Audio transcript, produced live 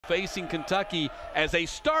facing Kentucky as a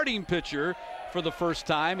starting pitcher for the first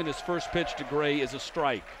time, and his first pitch to Gray is a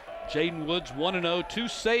strike. Jaden Woods 1-0, 2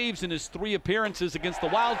 saves in his 3 appearances against the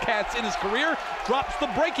Wildcats in his career. Drops the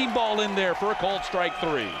breaking ball in there for a called strike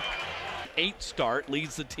 3. 8th start,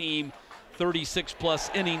 leads the team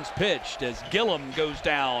 36+ innings pitched as Gillum goes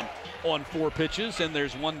down on 4 pitches, and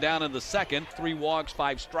there's 1 down in the second. 3 walks,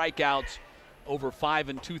 5 strikeouts over 5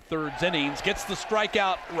 2/3 innings. Gets the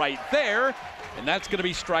strikeout right there, and that's going to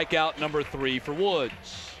be strikeout number 3 for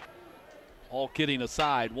Woods. All kidding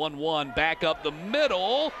aside, 1-1 back up the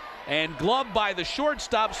middle, and gloved by the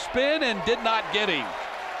shortstop, spin and did not get him.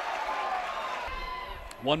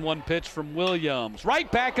 1-1 pitch from Williams. Right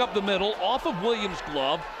back up the middle, off of Williams'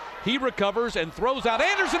 glove. He recovers and throws out.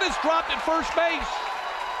 Anderson is dropped at first base.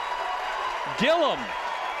 Gillum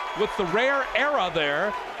with the rare error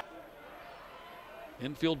there.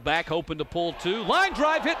 Infield back hoping to pull 2. Line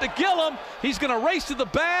drive hit to Gillum. He's going to race to the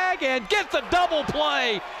bag and gets a double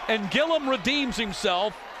play. And Gillum redeems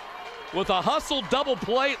himself with a hustle double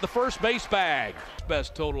play at the first base bag.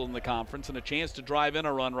 Best total in the conference and a chance to drive in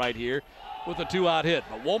a run right here with a 2-out hit.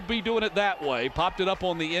 But won't be doing it that way. Popped it up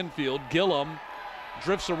on the infield. Gillum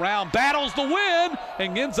drifts around, battles the win,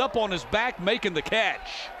 and ends up on his back making the catch.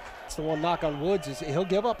 That's the one knock on Woods is he'll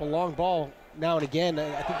give up a long ball now and again.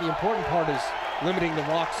 I think the important part is limiting the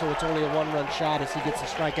walk so it's only a 1-run shot as he gets a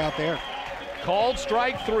strike out there. Called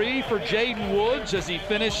strike 3 for Jaden Woods as he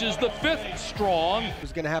finishes the 5th strong. He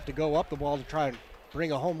was going to have to go up the wall to try and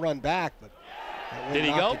bring a home run back, but did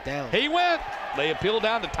he go? It down. He went. They appeal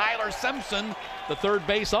down to Tyler Simpson, the third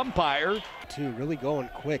base umpire. Really going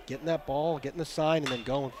quick, getting that ball, getting the sign, and then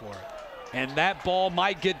going for it. And that ball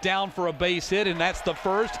might get down for a base hit, and that's the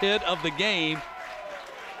first hit of the game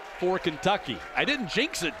for Kentucky. I didn't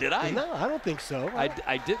jinx it, did I? No, I don't think so.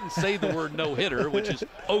 I didn't say the word no-hitter, which is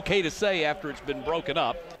okay to say after it's been broken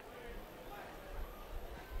up.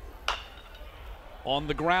 On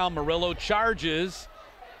the ground, Murillo charges,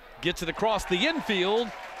 gets it across the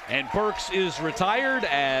infield, and Burks is retired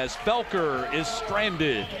as Felker is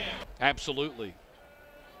stranded. Absolutely.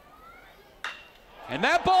 And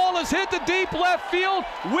that ball is hit to deep left field.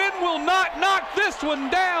 Wind will not knock this one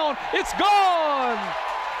down. It's gone.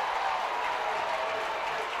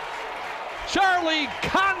 Charlie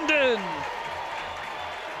Condon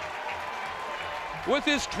with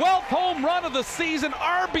his 12th home run of the season,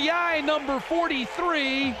 RBI number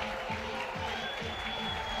 43.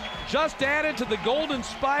 Just added to the Golden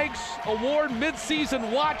Spikes Award midseason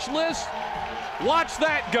watch list. Watch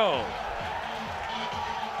that go.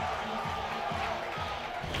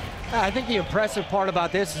 I think the impressive part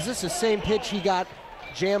about this is the same pitch he got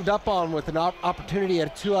jammed up on with an opportunity at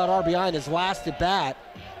a 2-out RBI in his last at bat.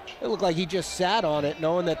 It looked like he just sat on it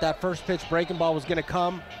knowing that that first pitch breaking ball was going to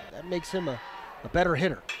come. That makes him a better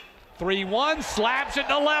hitter. 3-1, slaps it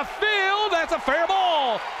to left field. That's a fair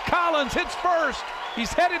ball. Collins hits first.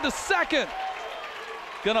 He's headed to second.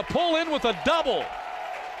 Gonna pull in with a double.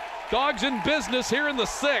 Dogs in business here in the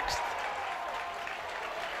 6th.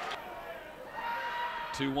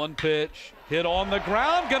 2-1 pitch, hit on the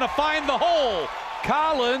ground, gonna find the hole.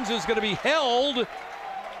 Collins is gonna be held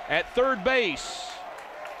at third base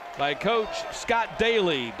by Coach Scott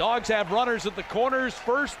Daly. Dogs have runners at the corners.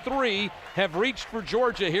 First 3 have reached for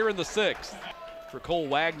Georgia here in the 6th. For Cole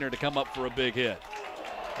Wagner to come up for a big hit.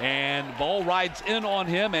 And ball rides in on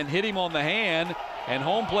him and hit him on the hand. And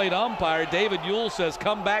home plate umpire David Ewell says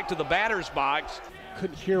come back to the batter's box.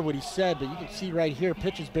 Couldn't hear what he said, but you can see right here,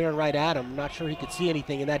 pitch is bearing right at him. Not sure he could see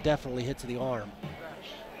anything, and that definitely hits the arm.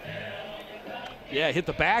 Yeah, hit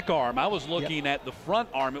the back arm. I was looking at the front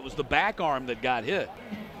arm. It was the back arm that got hit.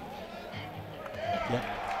 Yep.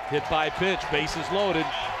 Hit by pitch, bases loaded.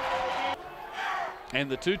 And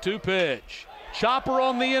the 2-2 pitch. Chopper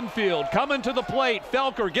on the infield, coming to the plate.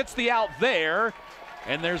 Felker gets the out there,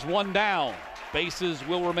 and there's 1 down. Bases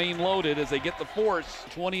will remain loaded as they get the force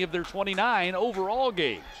 20 of their 29 overall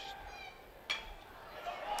games.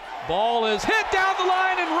 Ball is hit down the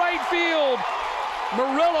line in right field.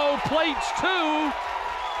 Murillo plates 2.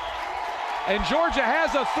 And Georgia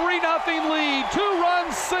has a 3-0 lead.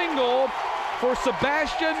 2-run single for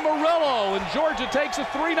Sebastian Murillo, and Georgia takes a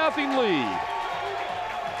 3-0 lead.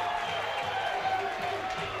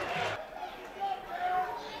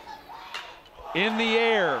 In the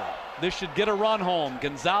air, this should get a run home.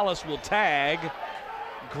 Gonzalez will tag.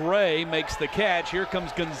 Gray makes the catch. Here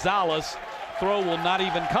comes Gonzalez. Throw will not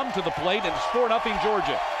even come to the plate, and it's 4-0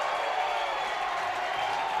 Georgia.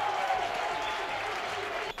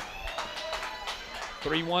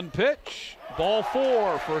 Three-one pitch. Ball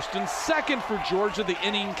 4. First and second for Georgia. The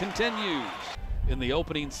inning continues. in the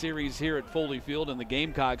opening series here at Foley Field, and the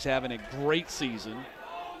Gamecocks having a great season.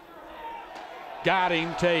 Got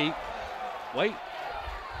him, Tate. Wait.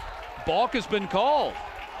 Balk has been called.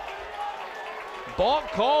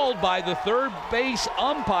 Balk called by the third base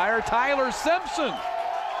umpire, Tyler Simpson.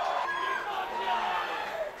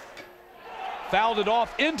 Fouled it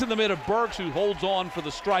off into the mid of Burks, who holds on for the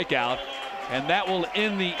strikeout, and that will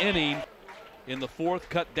end the inning. In the fourth,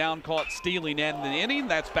 cut down, caught stealing, and the inning.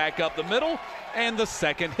 That's back up the middle, and the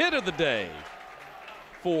second hit of the day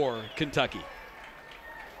for Kentucky.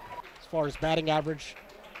 As far as batting average,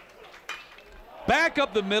 back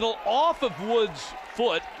up the middle, off of Wood's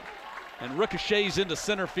foot, and ricochets into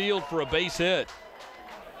center field for a base hit.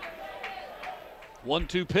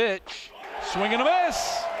 1-2 pitch, swing and a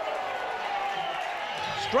miss.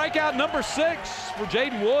 Strikeout number 6 for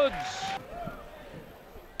Jaden Woods.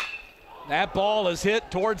 That ball is hit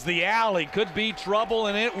towards the alley. Could be trouble,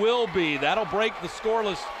 and it will be. That'll break the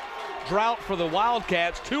scoreless drought for the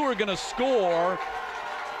Wildcats. 2 are going to score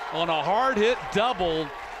on a hard hit double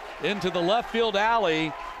into the left field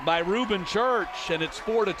alley by Reuben Church, and it's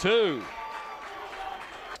 4-2.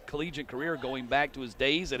 Collegiate career going back to his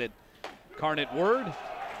days at Incarnate Word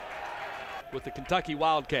with the Kentucky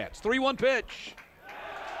Wildcats. 3-1 pitch.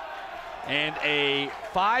 And a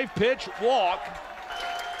 5-pitch walk.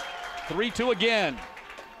 3-2 again.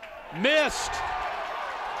 Missed.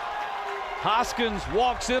 Hoskins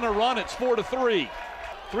walks in a run. It's 4-3.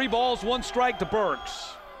 3 balls, 1 strike to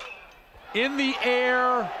Burks. In the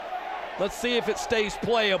air. Let's see if it stays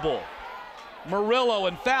playable. Murillo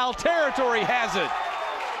in foul territory has it.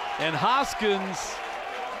 And Hoskins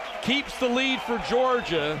keeps the lead for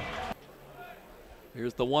Georgia.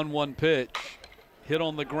 Here's the 1-1 pitch. Hit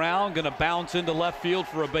on the ground, gonna bounce into left field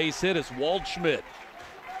for a base hit. It's Waldschmidt.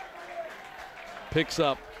 Picks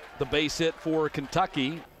up the base hit for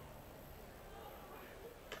Kentucky.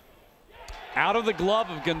 Out of the glove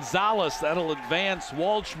of Gonzalez, that'll advance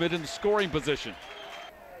Waldschmidt in scoring position.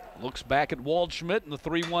 Looks back at Waldschmidt in the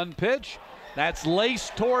 3-1 pitch. That's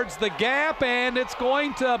laced towards the gap, and it's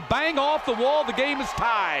going to bang off the wall. The game is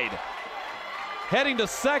tied. Heading to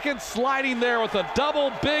second, sliding there with a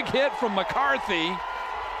double big hit from McCarthy.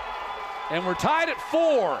 And we're tied at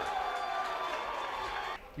 4.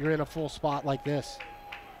 You're in a full spot like this.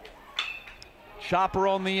 Chopper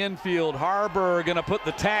on the infield. Harbor gonna put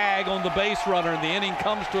the tag on the base runner, and the inning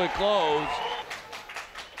comes to a close.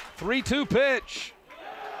 3-2 pitch.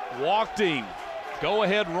 Walked him.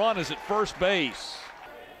 Go-ahead run is at first base.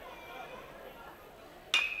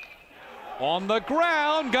 On the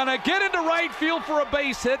ground, gonna get into right field for a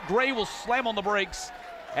base hit. Gray will slam on the brakes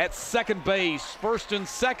at second base. First and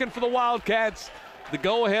second for the Wildcats. The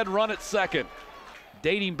go-ahead run at second,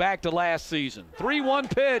 dating back to last season. 3-1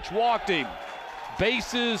 pitch, walked him.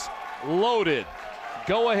 Bases loaded.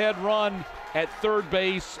 Go-ahead run at third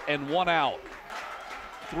base and 1 out.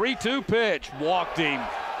 3-2 pitch, walked him.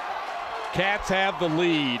 Cats have the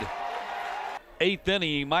lead. 8th inning,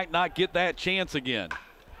 he might not get that chance again.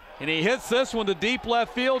 And he hits this one to deep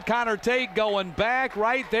left field. Connor Tate going back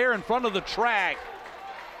right there in front of the track.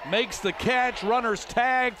 Makes the catch, runner's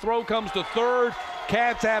tag, throw comes to third.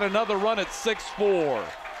 Cats had another run at 6-4.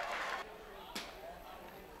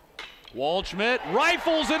 Waldschmidt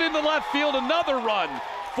rifles it into left field, another run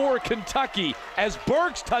for Kentucky as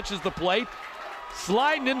Burks touches the plate.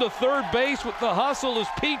 Sliding into third base with the hustle is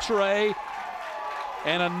Petre.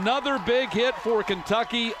 And another big hit for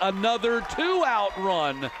Kentucky, another 2-out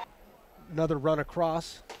run. Another run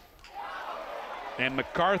across. And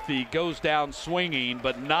McCarthy goes down swinging,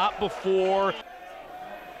 but not before.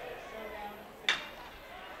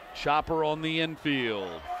 Chopper on the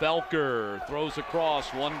infield. Felker throws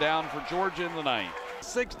across, 1 down for Georgia in the 9th.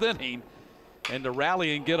 6th inning, and to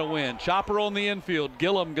rally and get a win. Chopper on the infield.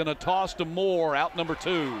 Gillum gonna toss to Moore, out number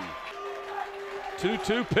 2.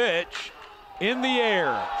 2-2 pitch. In the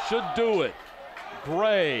air, should do it.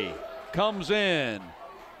 Gray comes in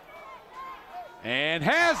and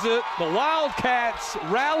has it. The Wildcats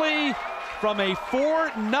rally from a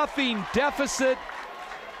 4-0 deficit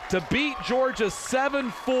to beat Georgia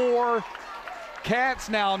 7-4. Cats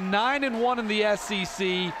now 9-1 in the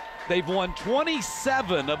SEC. They've won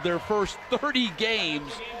 27 of their first 30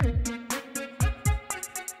 games.